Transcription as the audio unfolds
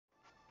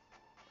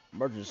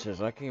Merchant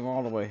says, I came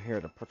all the way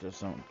here to purchase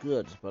some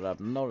goods, but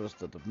I've noticed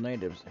that the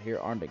natives here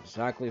aren't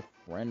exactly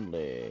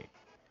friendly.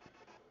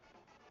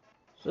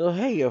 So,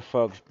 hey, you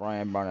folks,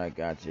 Brian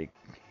Barnagazzi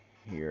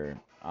here.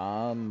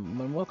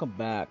 And welcome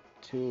back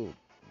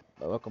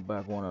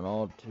one and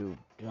all to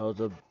Tales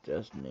of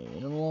Destiny.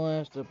 In the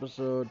last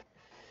episode,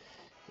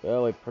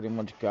 well, we pretty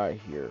much got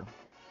here.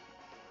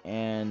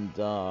 And,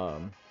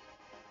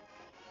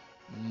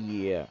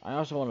 yeah, I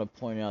also want to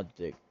point out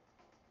that,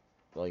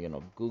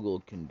 well, Google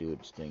can do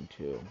its thing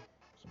too,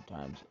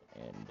 sometimes,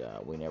 and,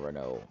 we never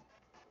know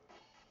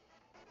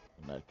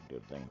when that can do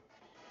a thing.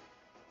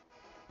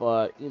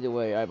 But either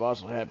way, I've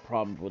also had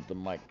problems with the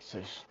mic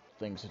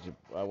things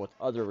with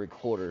other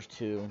recorders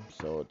too.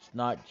 So it's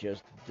not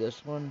just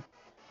this one.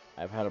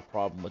 I've had a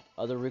problem with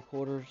other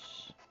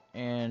recorders,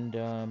 and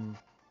I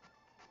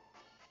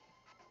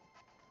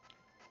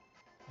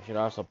should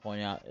also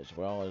point out as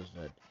well as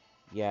that,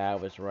 yeah, I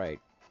was right.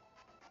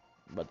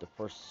 But the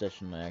first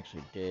session I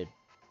actually did,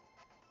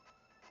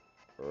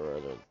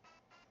 or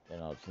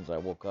since I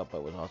woke up,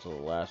 it was also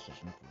the last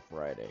session for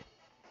Friday.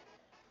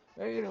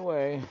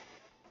 Anyway,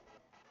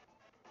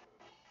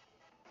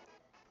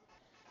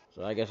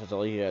 so I guess that's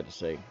all he had to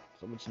say.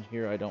 So what's in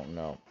here, I don't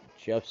know.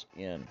 Jeff's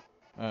in.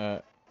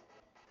 I'm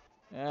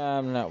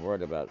not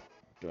worried about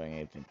doing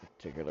anything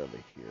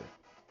particularly here.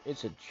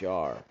 It's a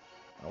jar.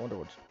 I wonder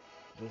what's...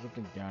 Is there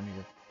something down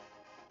here?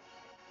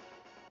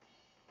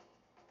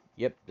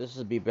 Yep, this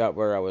would be about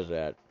where I was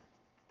at.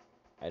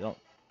 I don't...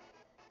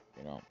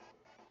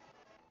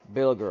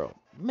 Bill girl.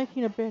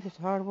 Making a bed is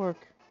hard work.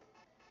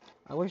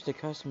 I wish the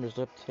customers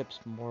left tips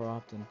more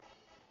often.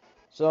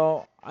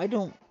 So, I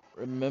don't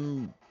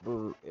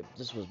remember if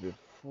this was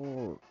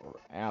before or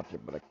after,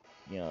 but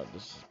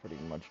this is pretty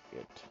much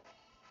it.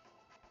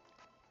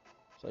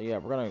 So yeah,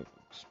 we're gonna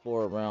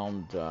explore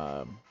around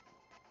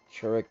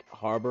Cherik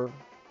Harbor.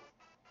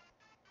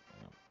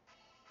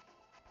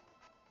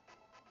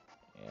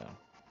 Yeah.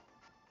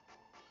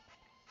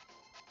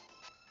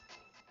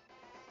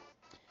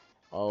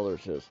 Aller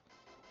says,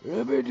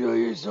 "Let me tell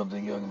you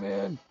something, young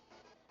man.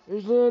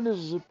 This land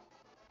is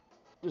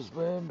this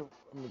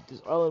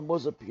island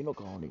was a penal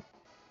colony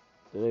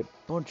that a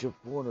bunch of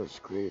foreigners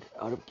created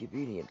out of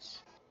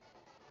convenience.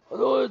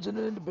 Although it's an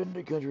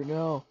independent country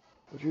now,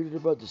 we're treated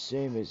about the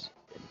same as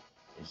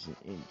in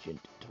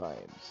ancient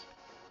times.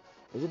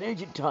 As in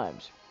ancient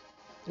times,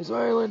 this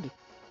island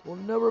will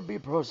never be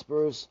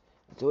prosperous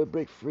until we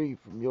break free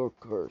from your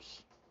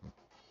curse."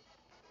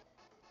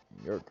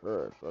 Your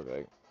curse,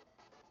 okay.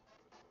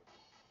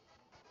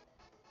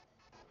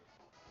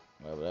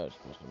 Whatever that was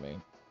supposed to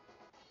mean.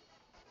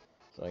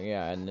 So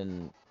yeah, and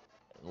then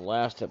the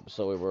last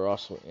episode we were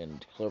also in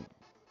Cherik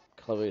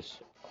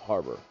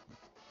Harbor.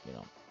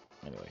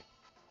 Anyway.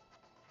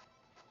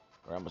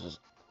 Grandma says,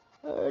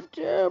 "A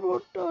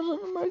devil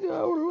doesn't make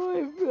our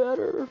life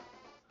better.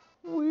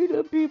 We,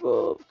 the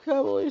people of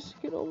Cavaliers,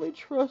 can only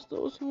trust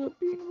those who have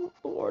been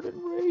born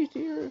and raised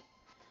here.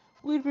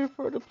 We'd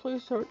prefer to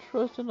place our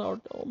trust in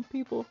our own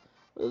people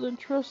rather than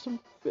trust some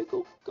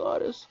fickle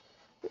goddess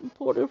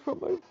imported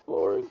from a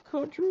foreign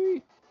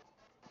country."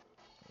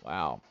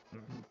 Wow.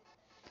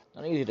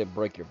 Not easy to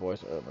break your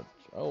voice.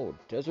 Oh,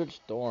 Desert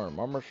Storm.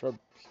 Arms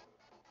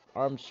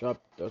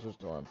Sharp Desert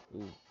Storm.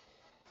 Ooh.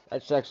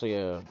 That's actually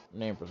a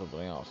name for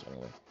something else,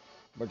 anyway.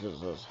 But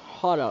it's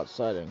hot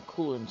outside and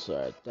cool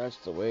inside. That's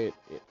the way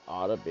it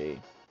ought to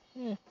be.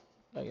 Eh,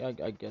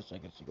 I guess I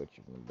can see what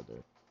you mean by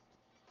there.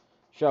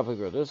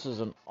 Shopkeeper, this is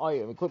an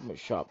item equipment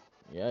shop.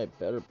 Yeah, it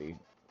better be.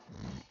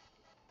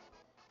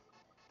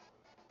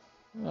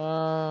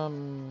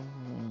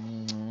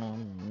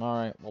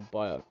 Alright, we'll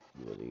buy a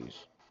few of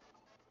these.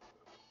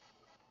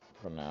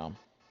 For now.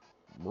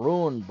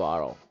 Ruin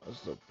bottle. This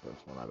is the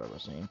first one I've ever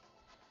seen.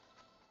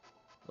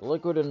 The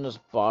liquid in this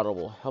bottle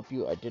will help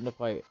you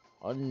identify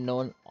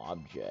unknown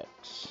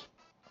objects.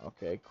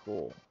 Okay,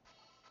 cool.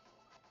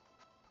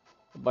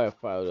 I'll buy a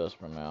 5 of those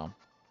for now.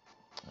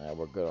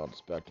 We're good on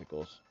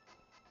spectacles.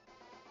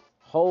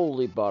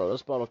 Holy bottle.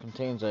 This bottle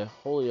contains a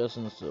holy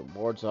essence that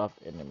wards off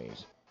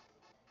enemies.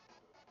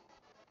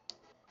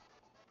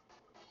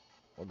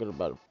 We'll get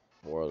about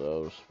 4 of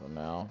those for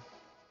now.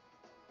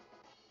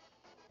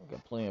 We've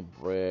got plenty of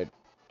bread,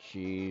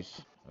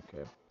 cheese.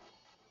 Okay.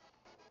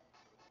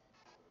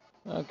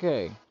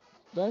 Okay.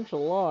 Thanks a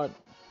lot.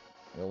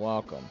 You're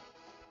welcome.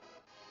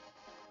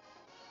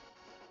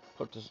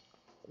 Put this.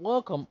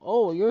 Welcome.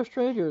 Oh, you're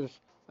strangers.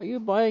 Are you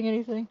buying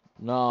anything?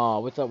 No,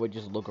 we thought we'd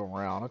just look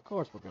around. Of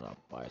course we're gonna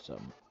buy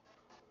something.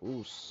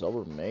 Ooh,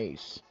 silver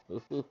mace.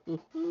 We're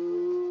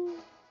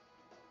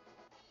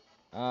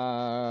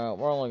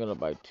only gonna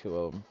buy 2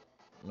 of them.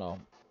 No.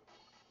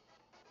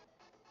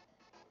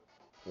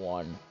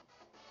 1.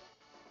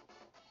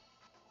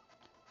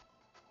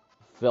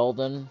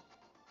 Velden.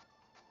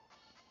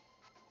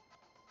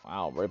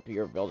 Wow,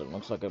 rapier Velden.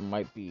 Looks like it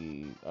might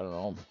be, I don't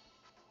know,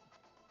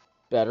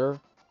 better.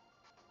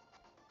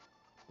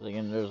 But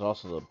again, there's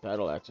also the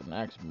battle axe. An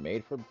axe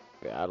made for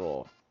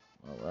battle.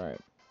 Alright.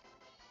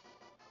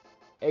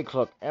 A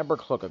cloak, amber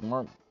cloak, a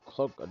more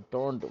cloak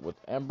adorned with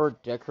amber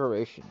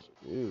decorations.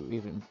 Ooh,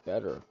 even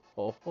better.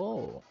 Ho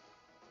ho.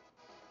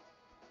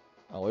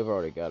 Oh, we've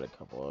already got a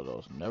couple of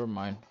those. Never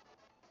mind.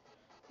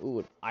 Ooh,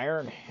 an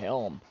iron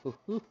helm. Hoo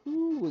hoo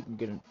hoo. We can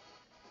get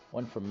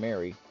one from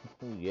Mary.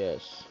 Ooh,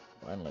 yes.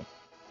 Finally.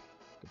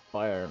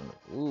 Goodbye, iron.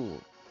 Ooh,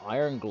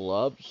 iron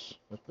gloves.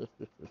 It's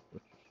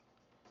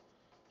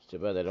too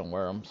bad they don't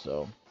wear them,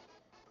 so.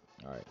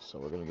 Alright, so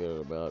we're gonna get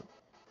about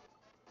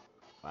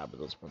 5 of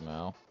those for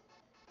now.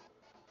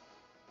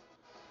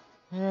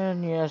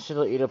 And yes,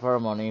 it'll eat up our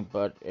money,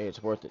 but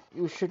it's worth it.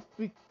 You should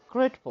be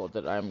grateful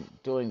that I'm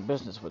doing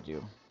business with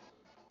you.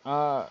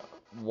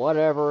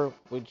 Whatever.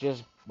 We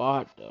just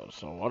bought those,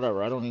 so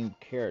whatever. I don't even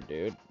care,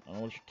 dude. I don't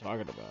know what you're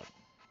talking about.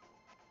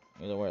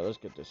 Either way, let's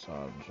get this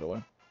on, shall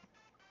we?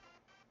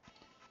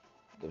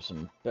 Give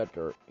some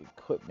better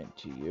equipment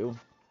to you.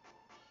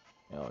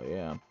 Hell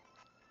yeah.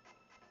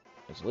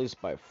 It's at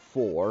least by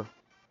 4.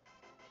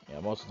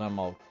 Yeah, most of the time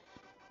I'll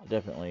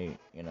definitely,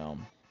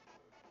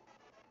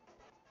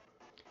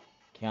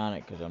 count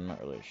it because I'm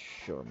not really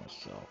sure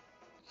myself.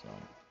 So,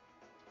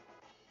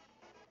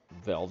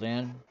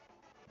 Veldan?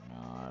 No,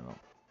 I don't.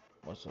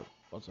 What's a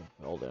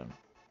Veldan?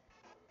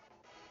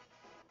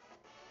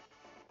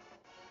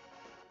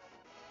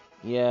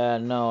 Yeah,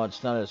 no,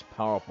 it's not as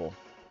powerful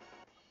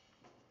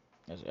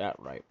as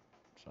Outright.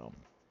 So,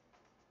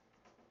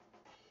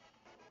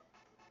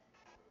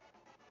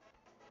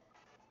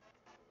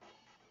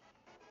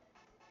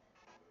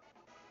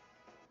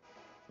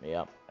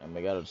 yep, and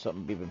we got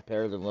something even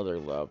better than Leather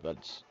Glove.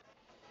 That's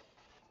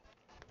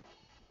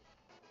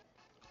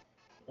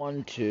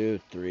 1, 2,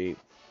 3.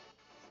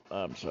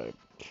 I'm sorry,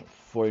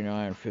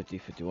 49, 50,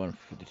 51,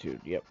 52.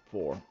 Yep,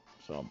 4.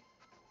 So,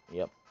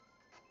 yep.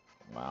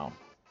 Wow.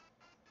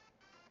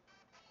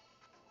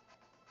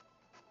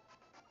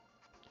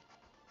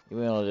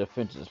 Even though the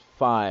defense is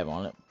 5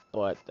 on it,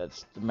 but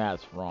that's the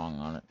math's wrong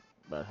on it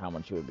about how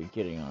much you would be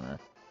getting on her.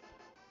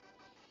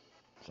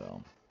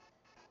 So,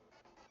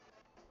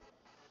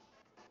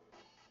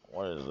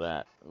 what is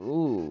that?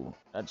 Ooh,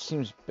 that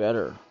seems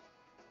better.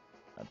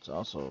 That's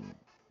also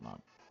not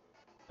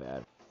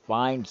bad.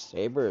 Fine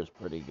Saber is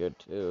pretty good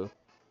too.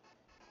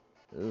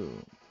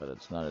 Ooh, but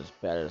it's not as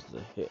bad as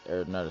the hit,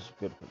 or not as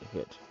good for the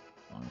hit.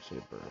 Fine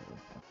Saber.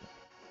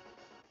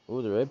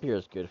 Ooh, the rapier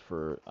is good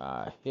for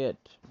hit,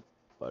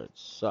 but it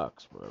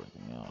sucks for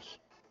everything else.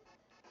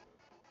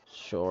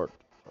 Short.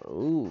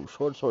 Ooh,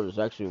 short sword is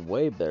actually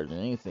way better than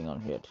anything on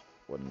hit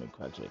when you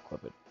actually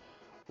equip it.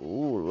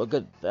 Ooh, look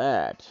at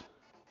that.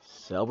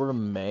 Silver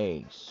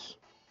mace.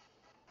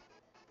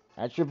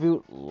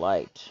 Attribute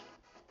light.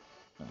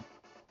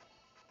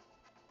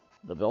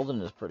 The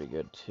building is pretty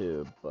good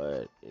too,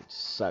 but it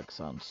sucks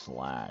on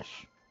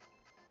slash.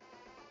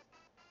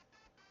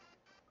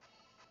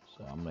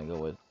 So I'm gonna go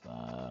with,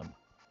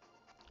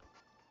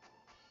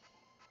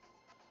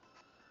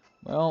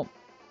 well,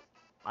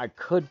 I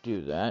could do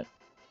that,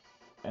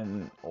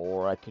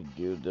 or I could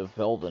do the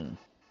Velden.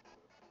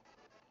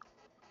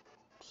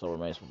 Silver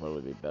mace would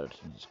probably be better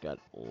since it's got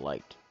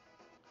light.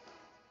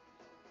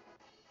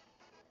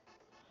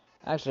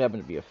 I actually happen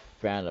to be a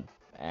fan of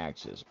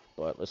axes,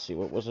 but let's see,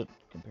 what was it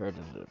compared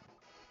to the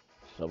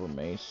silver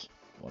mace?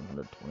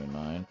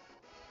 129.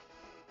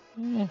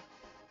 Eh.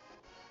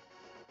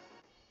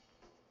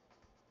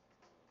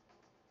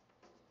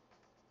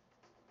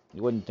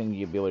 You wouldn't think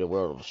you'd be able to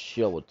wear a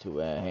shield with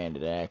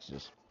 2-handed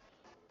axes.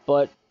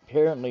 But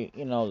apparently,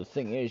 the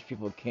thing is,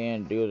 people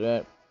can do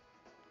that,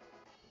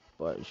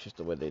 but it's just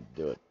the way they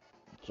do it.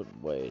 Certain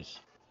ways.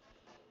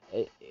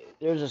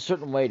 There's a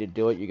certain way to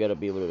do it. You got to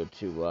be able to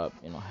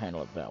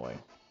handle it that way.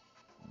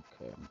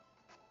 Okay.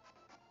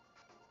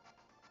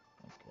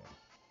 Okay.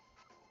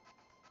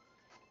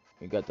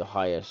 You got the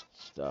highest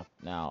stuff.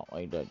 Now,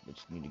 I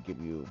just need to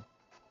give you,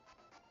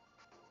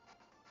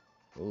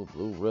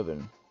 blue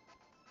ribbon.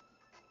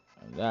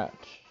 And that.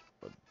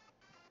 But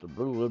the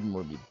blue ribbon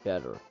would be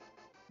better.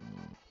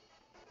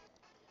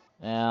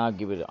 Now, I'll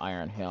give it an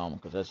iron helm,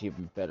 because that's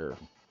even better.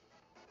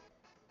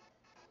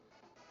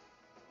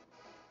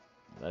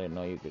 I didn't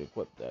know you could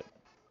equip that.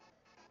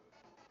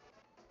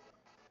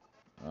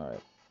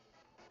 Alright.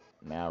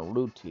 Now,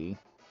 Ruti.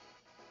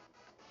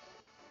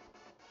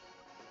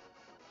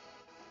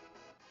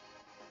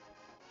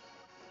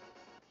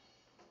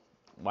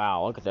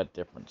 Wow, look at that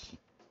difference.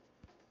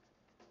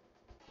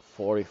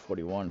 40,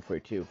 41,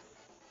 42,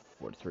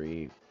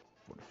 43,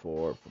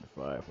 44,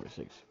 45,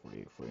 46,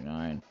 48,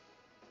 49.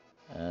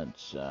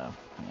 That's, hang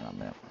on a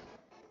minute.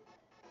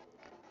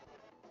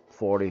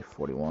 40,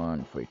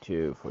 41,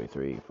 42,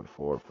 43,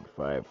 44,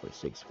 45,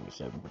 46,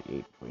 47,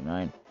 48,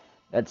 49.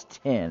 That's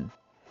 10.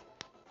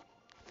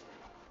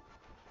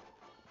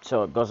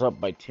 So it goes up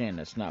by 10.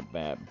 That's not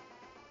bad.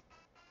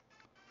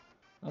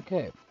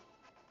 Okay.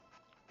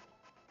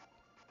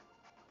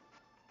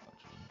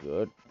 Which is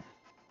good.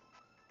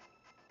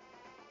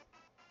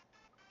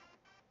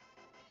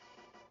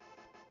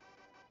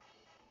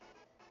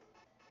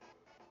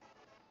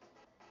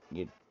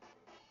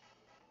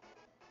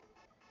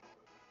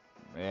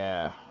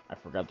 Yeah, I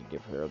forgot to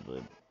give her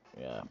the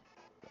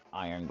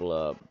iron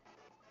glove.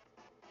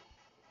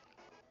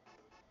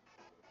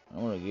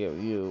 I'm gonna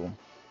give you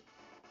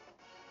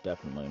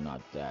definitely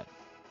not that.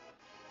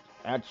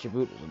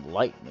 Attribute is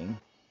lightning,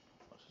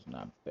 which is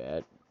not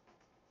bad.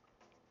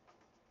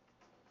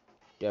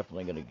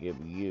 Definitely gonna give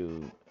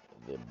you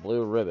the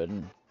blue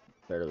ribbon,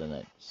 better than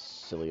that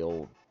silly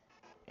old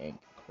ink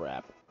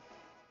crap.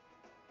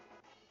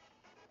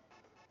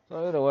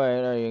 So either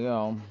way, there you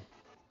go.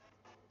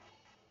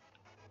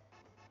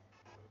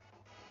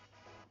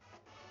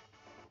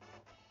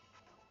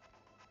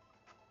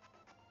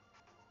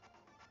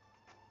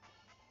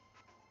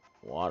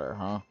 Water,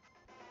 huh?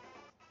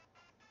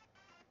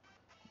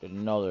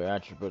 Didn't know their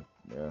attribute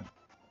there.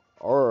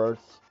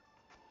 Earth.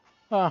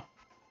 Huh.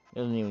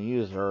 Doesn't even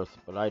use earth,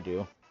 but I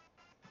do.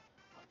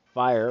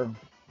 Fire.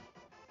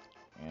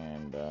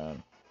 And,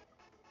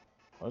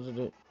 what is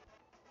it?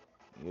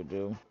 You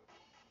do?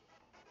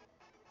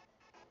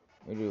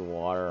 You do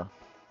water.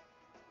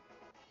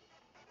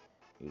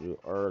 You do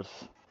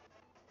earth.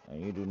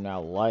 And you do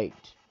now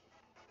light.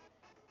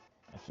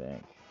 I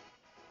think.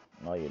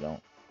 No, you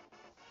don't.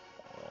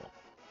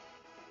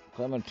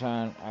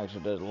 Clementine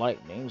actually does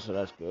lightning, so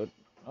that's good.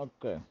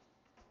 Okay.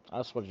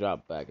 I'll switch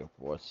out back and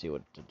forth, see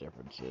what the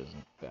difference is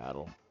in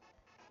battle.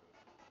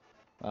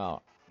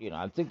 Well,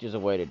 I think there's a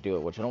way to do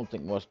it, which I don't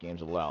think most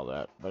games allow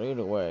that. But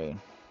either way.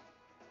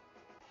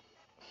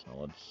 So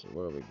let's see,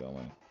 where are we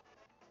going?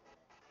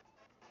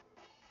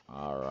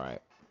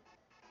 Alright.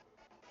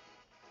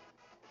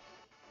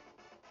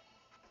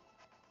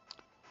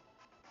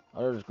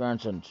 Others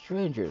grandson,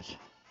 strangers.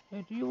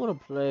 Hey, do you want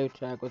to play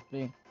tag with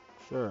me?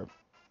 Sure.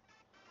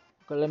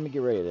 Okay, let me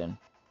get ready then.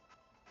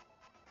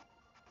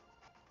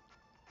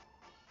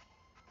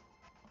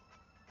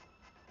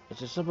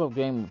 It's a simple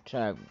game of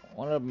tag.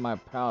 One of my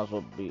pals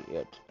will be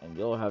it, and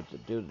you'll have to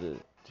do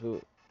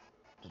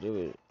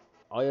it.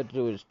 All you have to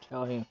do is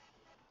tell him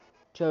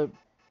to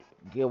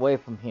get away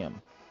from him.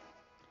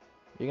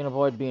 If you can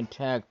avoid being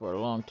tagged for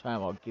a long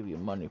time, I'll give you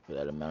money for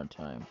that amount of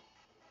time.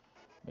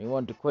 When you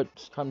want to quit,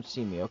 just come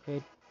see me,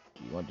 okay?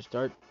 Do you want to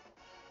start?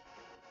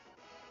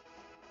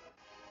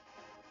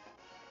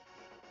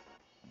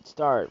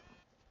 Start.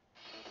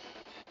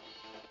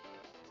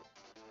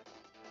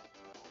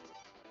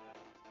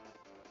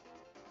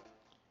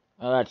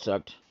 Oh, that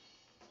sucked.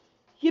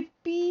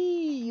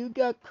 Yippee! You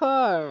got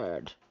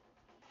caught!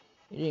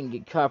 You didn't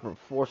get caught for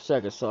 4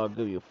 seconds, so I'll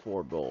give you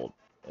 4 gold.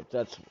 If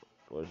that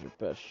was your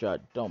best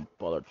shot, don't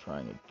bother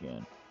trying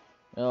again.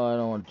 No, I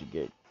don't want to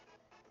get...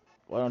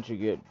 Why don't you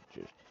get...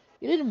 Just...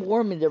 You didn't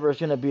warn me there was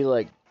going to be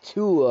like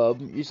 2 of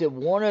them. You said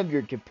one of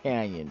your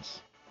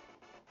companions.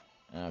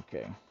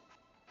 Okay.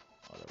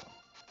 Whatever.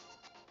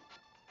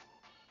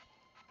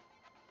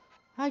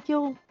 I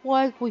don't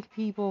like with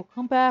people.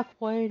 Come back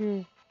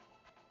later.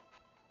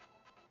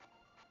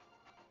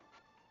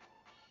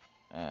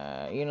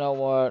 You know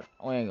what?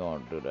 We ain't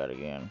gonna do that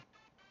again.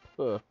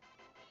 Huh.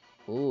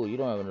 Ooh, you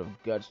don't have enough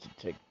guts to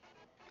take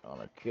on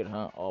a kid,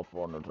 huh? All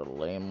for another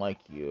lame like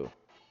you.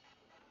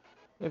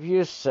 If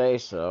you say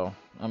so.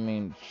 I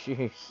mean,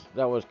 jeez,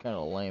 that was kind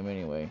of lame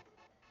anyway.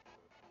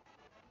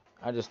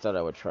 I just thought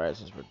I would try it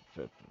just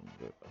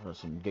for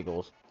some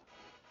giggles.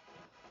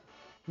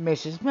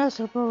 Mrs.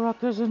 Master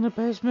Baruk is in the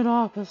basement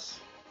office.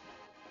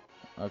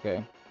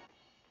 Okay.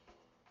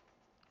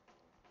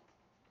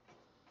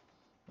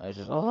 I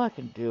says, all I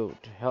can do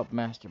to help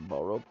Master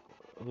Baruk,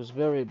 who's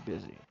very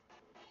busy,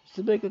 is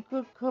to make a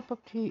good cup of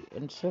tea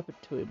and serve it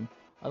to him,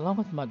 along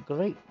with my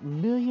great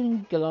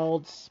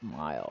million-gold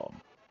smile.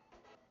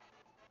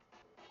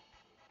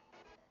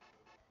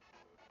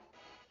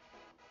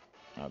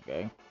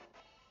 Okay.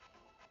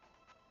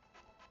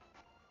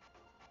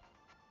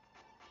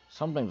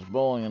 Something's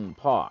boiling in the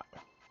pot.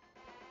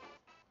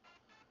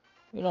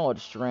 You know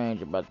what's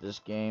strange about this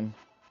game?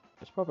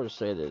 It's proper to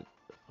say that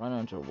the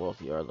financial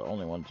wealthy are the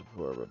only ones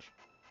who are rich.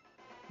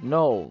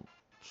 No,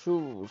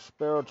 true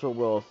spiritual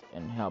wealth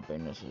and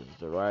happiness is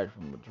derived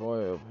from the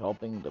joy of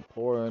helping the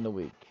poor and the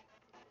weak.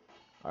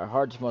 Our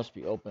hearts must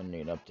be open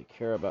enough to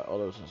care about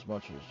others as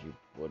much as you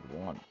would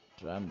want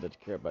them to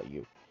care about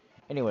you.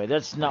 Anyway,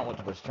 that's not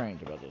what was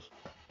strange about this.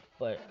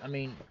 But, I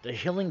mean, the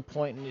healing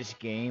point in this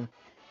game,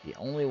 the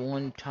only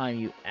one time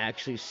you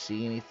actually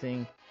see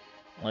anything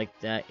like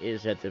that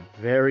is at the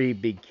very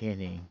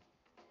beginning.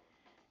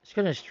 It's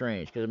kind of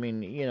strange, because, I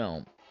mean,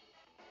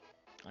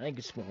 I think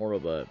it's more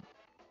of a,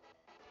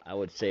 I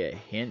would say a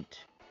hint.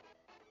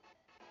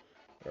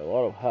 There are a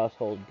lot of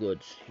household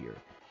goods here.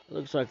 It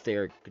looks like they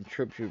are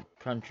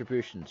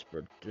contributions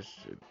for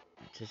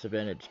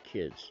disadvantaged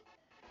kids.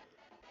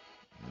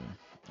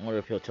 I wonder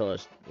if he'll tell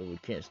us that we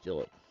can't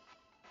steal it.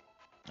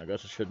 I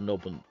guess I shouldn't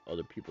open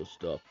other people's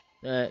stuff.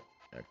 Okay.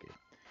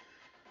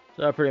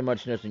 So pretty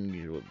much nothing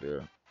usual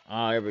there.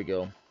 Here we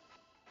go.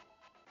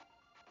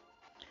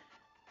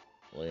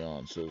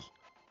 Leon says,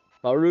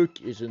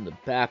 Baruk is in the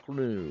back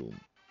room.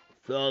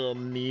 Follow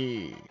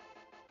me.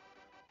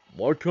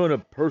 What kind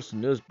of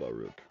person is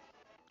Baruk?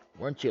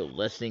 Weren't you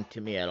listening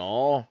to me at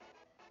all?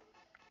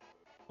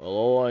 Well,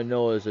 all I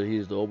know is that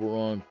he's the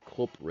Oberon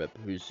culprit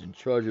who's in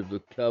charge of the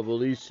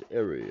Cavalice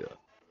area.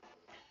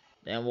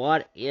 Then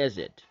what is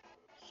it?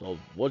 So,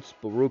 what's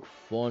Baruk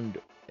Fund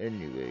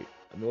anyway?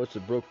 I mean, what's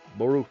the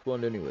Baruk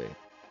Fund anyway?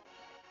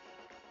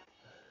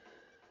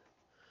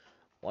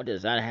 What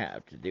does that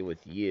have to do with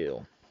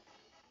you?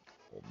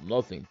 Well,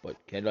 nothing, but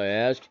can't I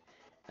ask?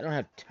 I don't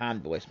have time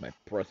to waste my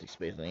breathing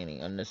space on any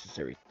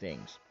unnecessary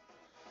things.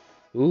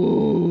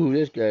 Ooh,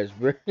 this guy's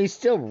he's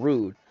still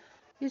rude.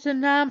 It's a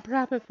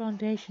non-profit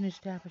foundation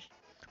established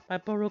by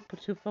Baruk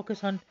to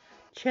focus on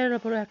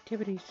charitable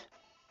activities.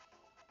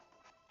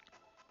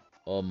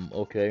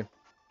 Okay.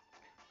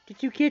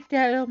 Did you get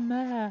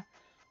that,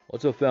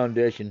 What's a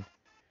foundation?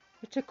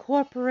 It's a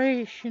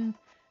corporation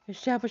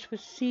established with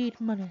seed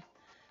money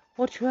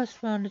or trust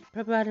fund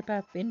provided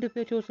by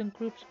individuals and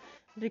groups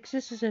that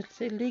exists as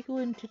a legal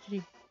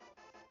entity.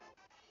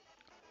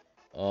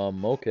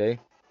 Okay.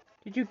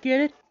 Did you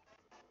get it?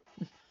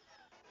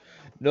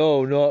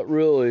 No, not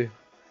really.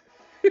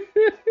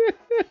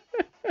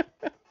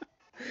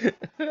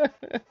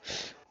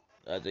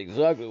 That's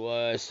exactly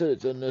why I said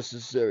it's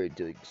unnecessary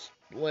to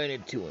explain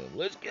it to him.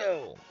 Let's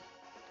go.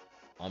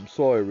 I'm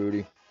sorry,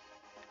 Rudy.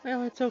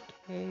 Well, it's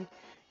okay.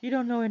 You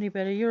don't know any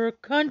better. You're a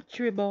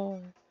country boy.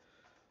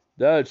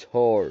 That's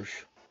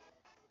harsh.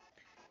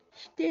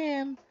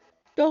 Stem,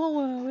 don't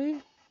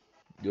worry.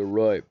 You're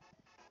right.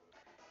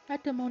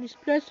 Matrimony's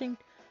blessing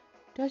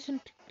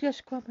doesn't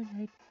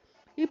discriminate.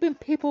 Even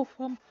people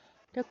from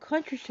the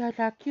countryside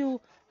like you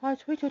are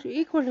treated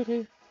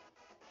equally.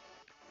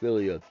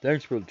 Philia,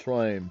 thanks for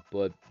trying,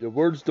 but the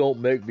words don't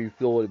make me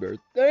feel any better.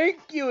 Thank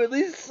you, at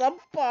least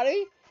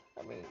somebody.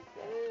 I mean,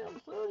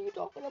 damn, son, you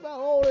talking about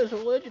all this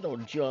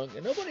religion junk,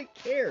 and nobody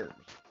cares.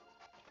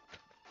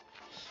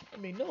 I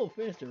mean, no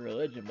offense to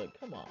religion, but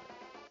come on.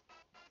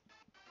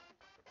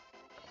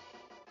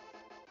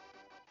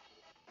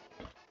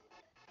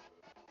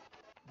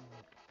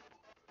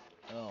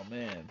 Oh,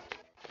 man.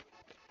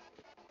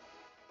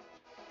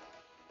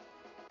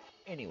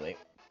 Anyway.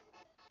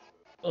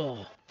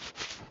 Ugh.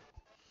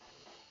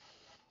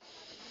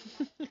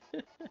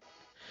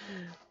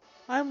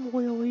 I'm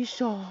really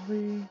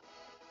sorry.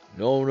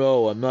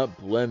 No, I'm not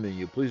blaming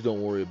you. Please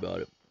don't worry about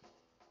it.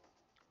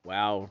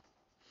 Wow.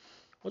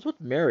 What's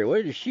with Mary?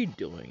 What is she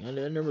doing? I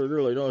never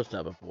really noticed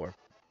that before.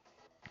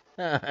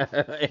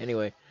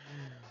 Anyway,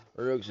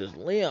 Rook says,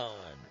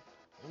 Leon,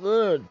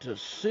 good to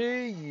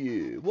see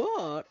you.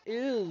 What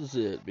is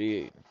it,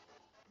 B?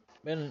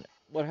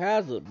 What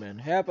has it been?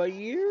 Half a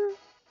year?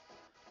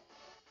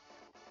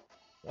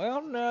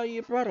 Well, now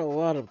you brought a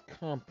lot of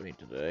company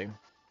today.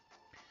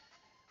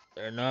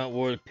 They're not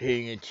worth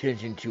paying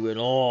attention to at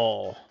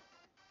all.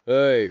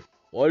 Hey,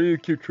 why do you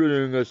keep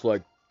treating us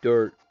like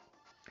dirt?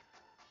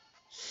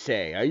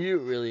 Say, are you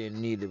really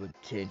in need of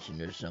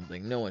attention or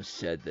something? No one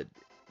said that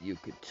you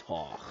could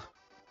talk.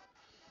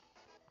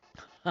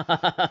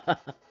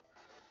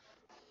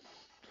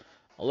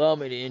 Allow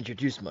me to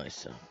introduce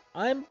myself.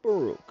 I'm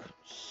Baruk,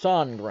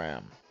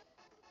 Songram.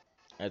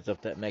 As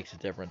if that makes a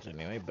difference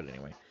anyway, but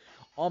anyway.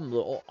 I'm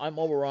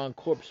Oberon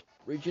Corp's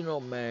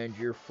regional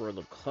manager for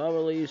the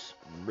Clavelis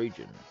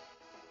region.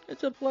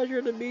 It's a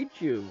pleasure to meet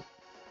you.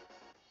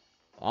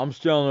 I'm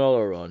Stan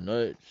Elleron.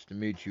 Nice to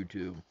meet you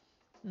too.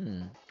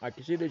 I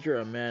can see that you're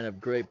a man of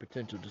great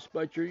potential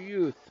despite your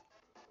youth.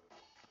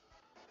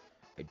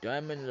 A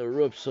diamond in the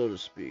rough, so to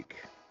speak.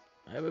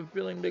 I have a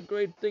feeling that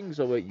great things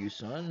await you,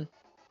 son.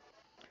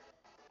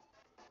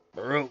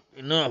 Baruk,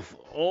 enough.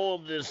 All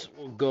of this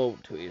will go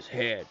to his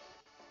head.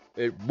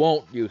 It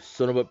won't, you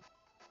son of a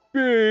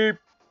beep.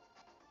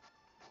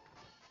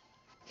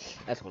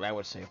 That's what I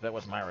would say if that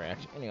was my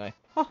reaction. Anyway.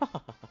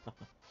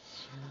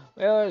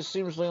 Well, it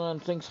seems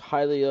Leland thinks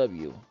highly of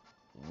you.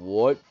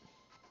 What?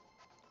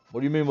 What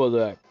do you mean by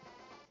that?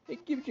 He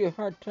gives you a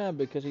hard time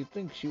because he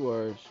thinks you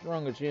are as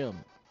strong as him.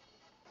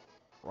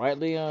 Right,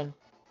 Leon?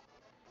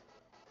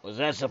 Was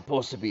that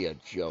supposed to be a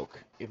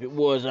joke? If it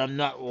was, I'm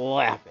not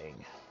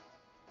laughing.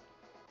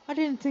 I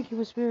didn't think it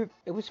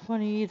was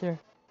funny either.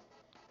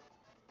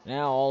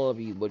 Now all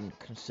of you wouldn't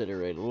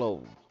consider a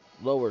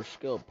lower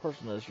skilled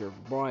person as your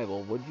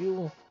rival, would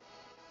you?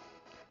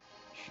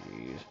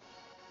 Jeez.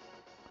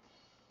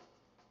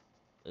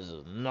 This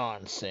is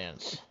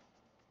nonsense.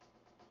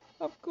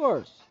 Of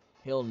course,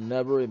 he'll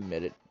never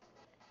admit it.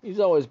 He's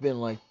always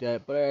been like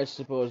that, but I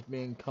suppose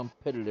being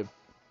competitive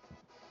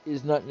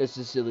is not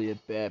necessarily a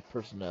bad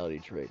personality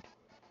trait.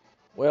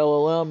 Well,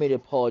 allow me to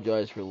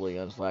apologize for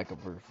Leon's lack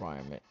of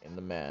refinement in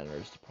the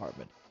manners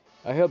department.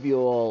 I hope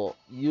you'll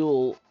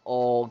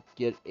all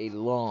get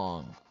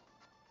along.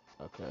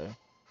 Okay.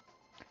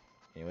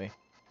 Anyway,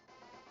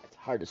 it's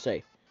hard to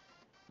say.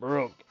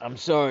 Baruk, I'm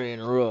sorry to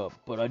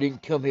interrupt, but I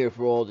didn't come here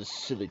for all this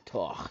silly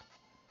talk.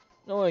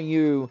 Knowing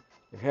you,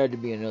 there had to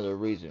be another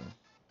reason.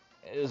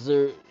 Is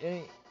there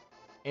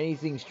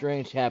anything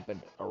strange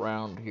happened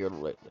around here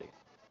lately?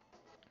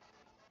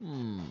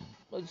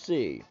 Let's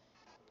see.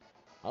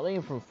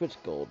 Eileen from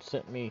Fitzgold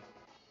sent me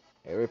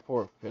a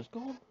report.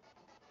 Fitzgold?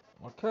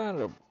 What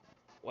kind of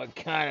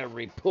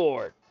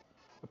report?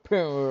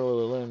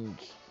 Apparently,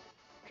 Lynn's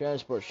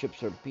transport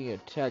ships are being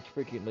attacked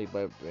frequently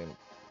by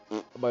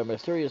a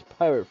mysterious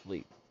pirate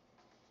fleet.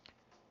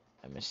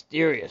 A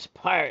mysterious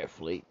pirate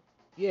fleet?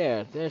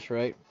 Yeah, that's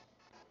right.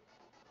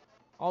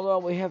 Although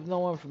we have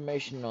no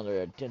information on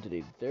their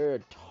identity, their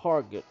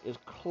target is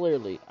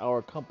clearly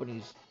our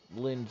company's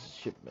Lynn's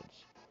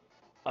shipments.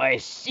 I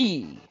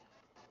see.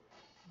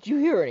 Did you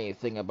hear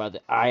anything about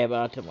the Eye of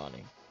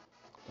Antimony?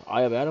 The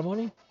Eye of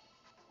Antimony?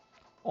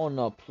 Oh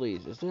no,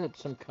 please. Is that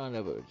some kind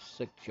of a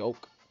sick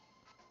joke?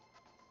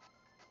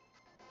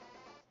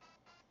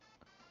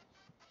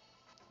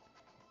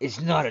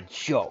 It's not a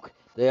joke.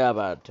 The Eye of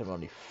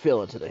Antimony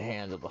fell into the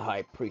hands of a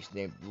high priest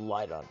named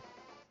Lydon,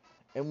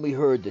 and we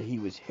heard that he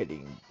was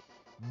heading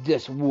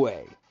this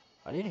way.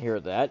 I didn't hear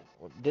that.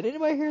 Did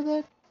anybody hear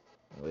that?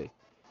 Anyway,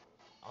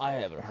 I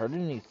haven't heard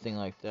anything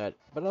like that,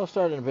 but I'll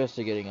start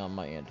investigating on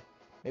my end.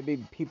 Maybe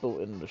people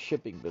in the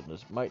shipping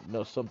business might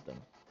know something.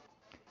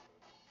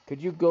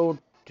 Could you go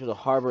to the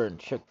harbor and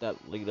check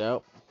that lead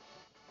out?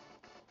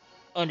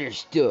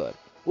 Understood.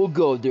 We'll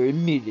go there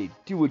immediately.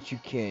 Do what you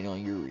can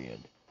on your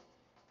end.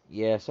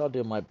 Yes, I'll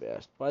do my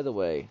best. By the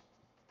way,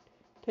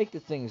 take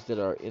the things that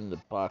are in the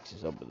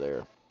boxes over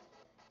there.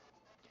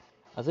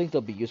 I think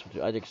they'll be useful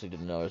to. I actually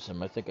didn't notice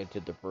them. I think I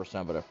did the first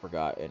time, but I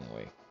forgot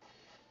anyway.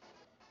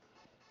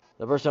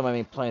 The first time I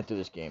mean playing through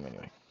this game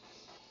anyway.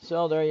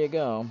 So there you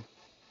go.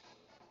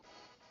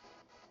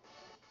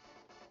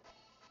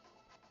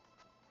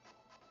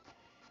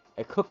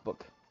 A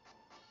cookbook.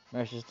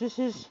 Mary says, "This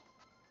is.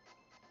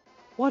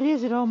 What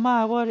is it? Oh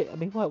my! What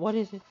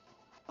is it?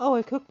 Oh,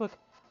 a cookbook.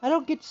 I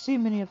don't get to see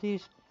many of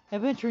these.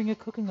 Adventuring and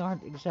cooking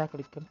aren't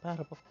exactly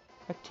compatible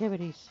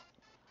activities.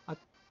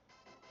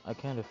 I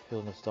kind of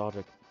feel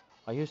nostalgic.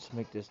 I used to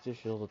make this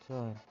dish all the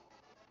time."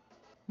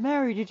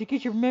 Mary, did you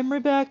get your memory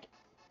back?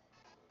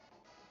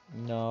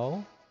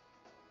 No.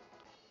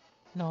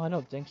 No, I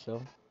don't think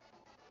so.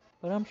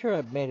 But I'm sure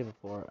I've made it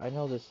before. I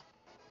know this.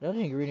 I know the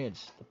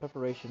ingredients, the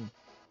preparation,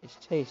 its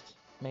taste,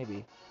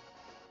 maybe.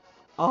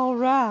 All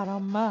right, oh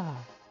my.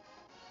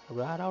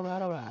 All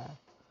right.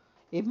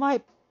 It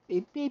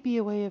may be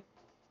a way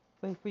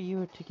for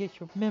you to get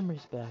your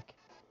memories back.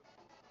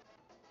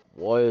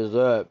 Why is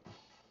that?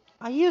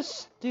 Are you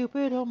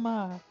stupid? Oh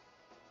my.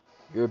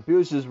 Your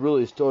abuse is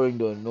really starting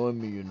to annoy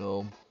me, you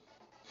know.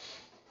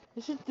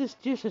 Isn't this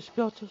dish a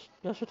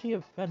specialty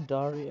of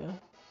Pandaria?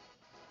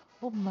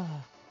 Oh my.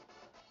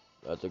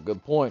 That's a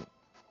good point.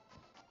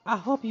 I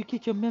hope you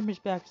get your memories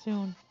back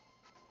soon.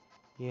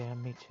 Yeah,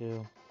 me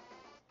too.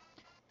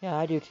 Yeah,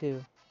 I do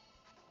too.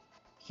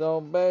 So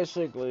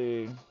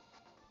basically,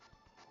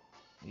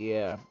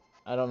 yeah,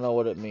 I don't know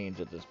what it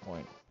means at this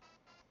point.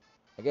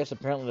 I guess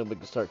apparently we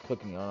can start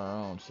cooking on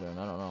our own soon.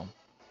 I don't know.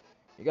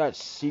 You got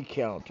sea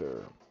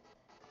counter.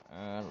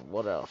 And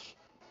what else?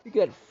 You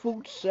got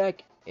food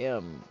sack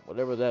M,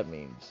 whatever that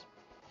means.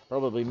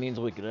 Probably means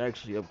we can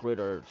actually upgrade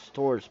our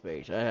storage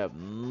space. I have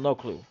no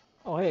clue.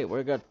 Oh, hey,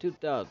 we got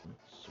 2,000.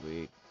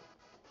 Sweet.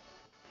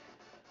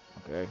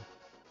 Okay.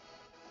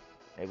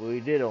 Maybe we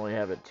did only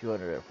have it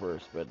 200 at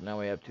first, but now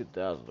we have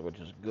 2,000, which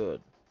is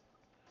good.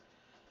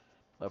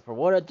 But for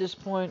what at this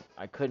point,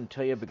 I couldn't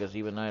tell you because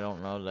even I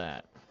don't know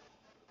that.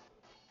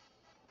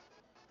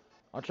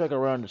 I'll check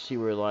around to see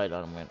where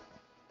Lydon went.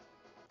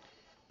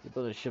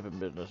 People in the shipping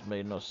business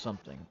may know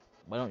something.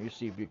 Why don't you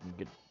see if you can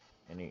get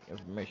any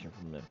information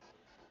from them?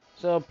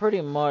 So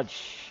pretty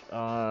much,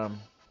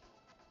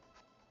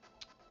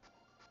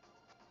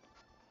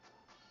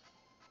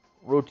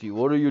 Roti,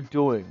 what are you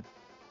doing?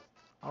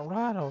 All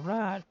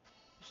right.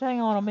 Just hang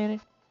on a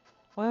minute.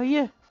 Well,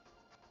 yeah.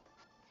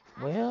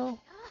 Well.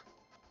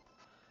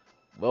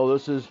 Well,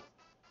 this is...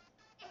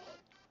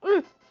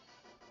 Oof.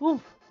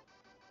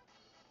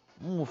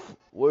 Oof,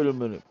 wait a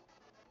minute.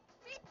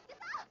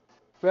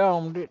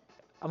 Found it.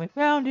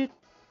 Found it.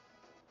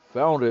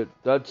 Found it.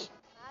 That's...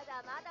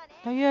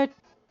 Not yet.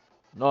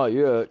 Not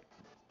yet.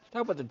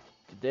 Stop with the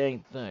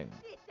dang thing.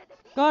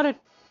 Got it.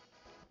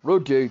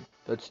 Rotate.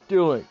 That's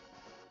stealing.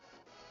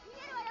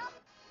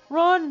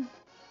 Run.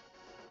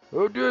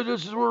 Okay,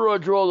 this is where I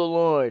draw the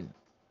line.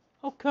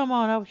 Oh, come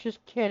on. I was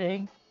just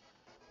kidding.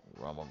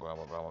 Grumble.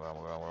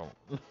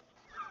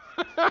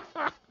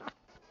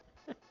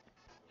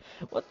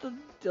 What the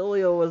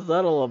dealio was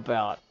that all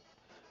about?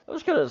 That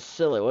was kind of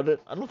silly, wasn't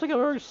it? I don't think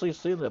I've actually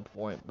seen that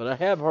point, but I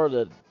have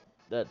heard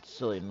that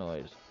silly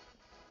noise.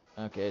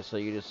 Okay, so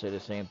you just say the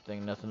same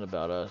thing, nothing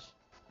about us.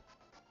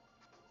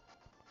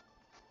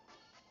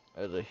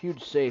 There's a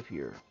huge safe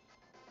here.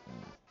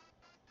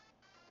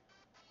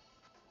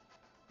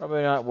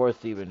 Probably not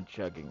worth even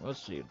checking.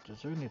 Let's see,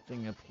 is there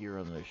anything up here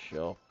on this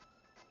shelf?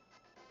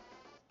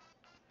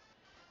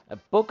 A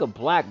book of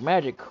black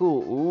magic,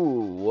 cool.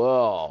 Ooh,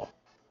 wow.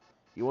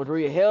 You want to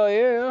read? Hell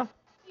yeah.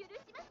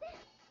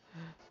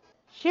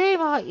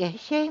 Shame on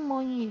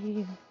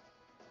you.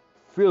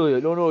 Philly,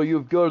 no,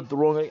 you've got it the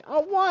wrong way.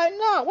 Oh, why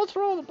not? What's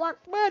wrong with black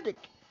magic?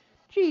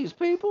 Jeez,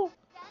 people.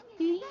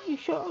 You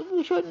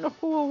shouldn't have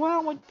fooled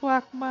around with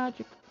black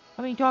magic.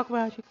 Dark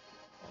magic.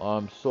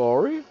 I'm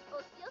sorry.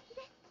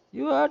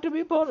 You had to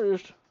be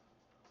punished.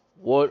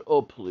 What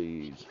a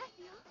please.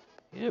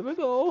 Here we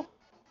go.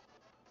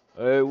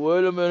 Hey,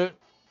 wait a minute.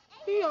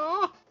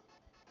 Yeah.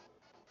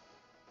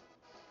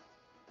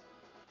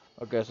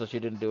 Okay, so she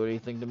didn't do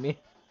anything to me?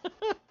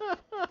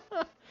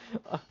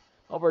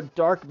 Over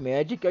dark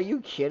magic? Are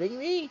you kidding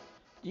me?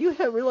 Do you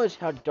have realize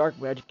how dark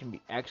magic can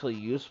be actually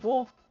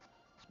useful?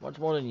 It's much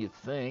more than you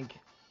think.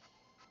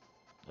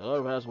 A lot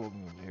of hassle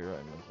here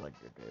and it's like,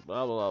 okay,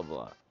 blah, blah,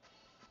 blah.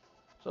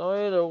 So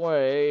either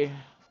way,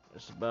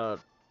 it's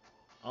about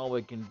all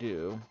we can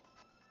do.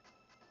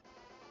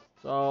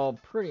 So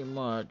pretty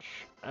much,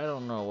 I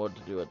don't know what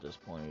to do at this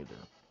point either.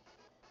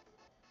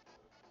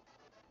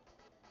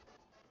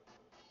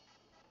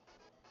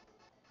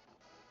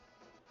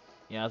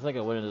 Yeah, I think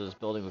I went into this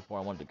building before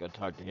I wanted to go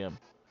talk to him.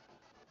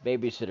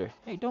 Babysitter.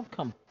 Hey, don't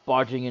come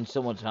barging in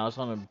someone's house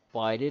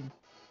uninvited.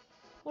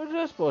 What is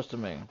that supposed to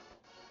mean?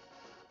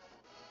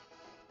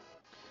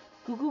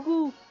 Goo goo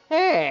goo.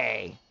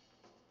 Hey!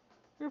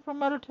 You're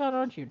from out of town,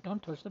 aren't you?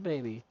 Don't touch the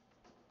baby.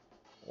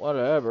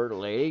 Whatever,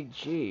 lady.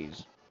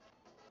 Jeez.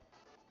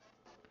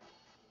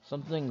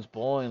 Something's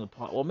blowing the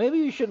pot. Well, maybe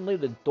you shouldn't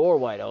leave the door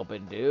wide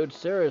open, dude.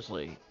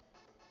 Seriously.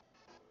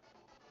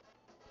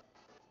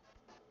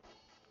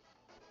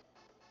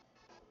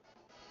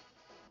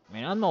 I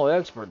mean, I'm no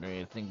expert in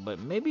anything, but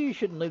maybe you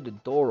shouldn't leave the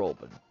door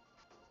open.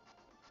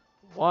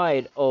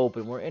 Wide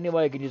open, where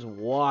anybody can just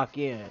walk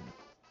in.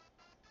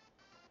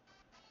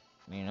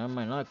 I mean, am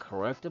I not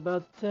correct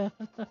about that?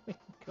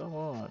 Come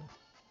on.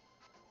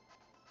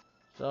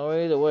 So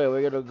either way,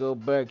 we're gonna go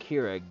back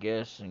here, I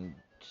guess, and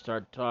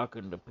start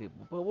talking to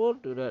people. But we'll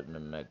do that in the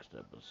next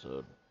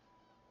episode.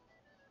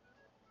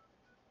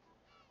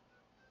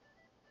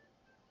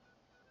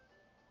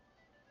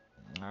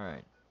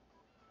 Alright.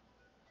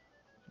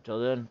 Until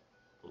then,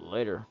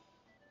 later.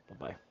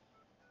 Bye-bye.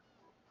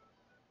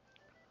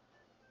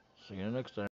 See you next time.